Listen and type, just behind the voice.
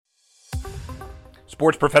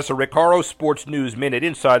Sports Professor Rick Horrow, Sports News Minute,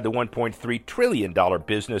 inside the $1.3 trillion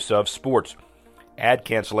business of sports. Ad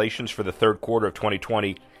cancellations for the third quarter of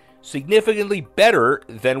 2020 significantly better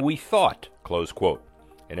than we thought, close quote.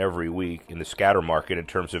 And every week in the scatter market in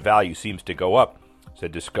terms of value seems to go up,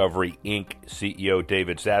 said Discovery Inc. CEO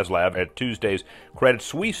David Zaslav at Tuesday's Credit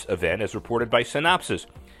Suisse event, as reported by Synopsys.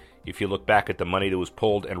 If you look back at the money that was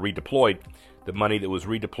pulled and redeployed, the money that was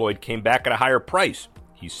redeployed came back at a higher price,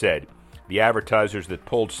 he said. The advertisers that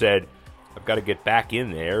pulled said, I've got to get back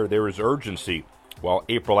in there. There is urgency. While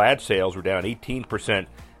April ad sales were down 18%,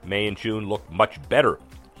 May and June looked much better,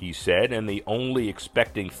 he said, and the only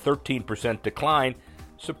expecting 13% decline,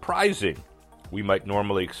 surprising. We might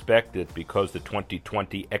normally expect that because the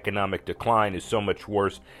 2020 economic decline is so much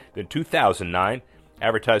worse than 2009,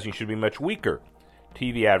 advertising should be much weaker.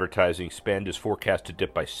 TV advertising spend is forecast to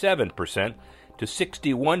dip by 7% to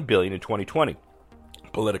 $61 billion in 2020.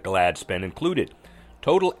 Political ad spend included.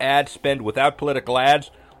 Total ad spend without political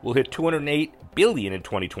ads will hit $208 billion in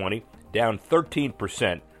 2020, down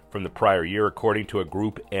 13% from the prior year, according to a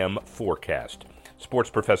Group M forecast. Sports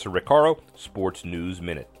Professor Rick Horrow, Sports News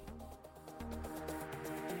Minute.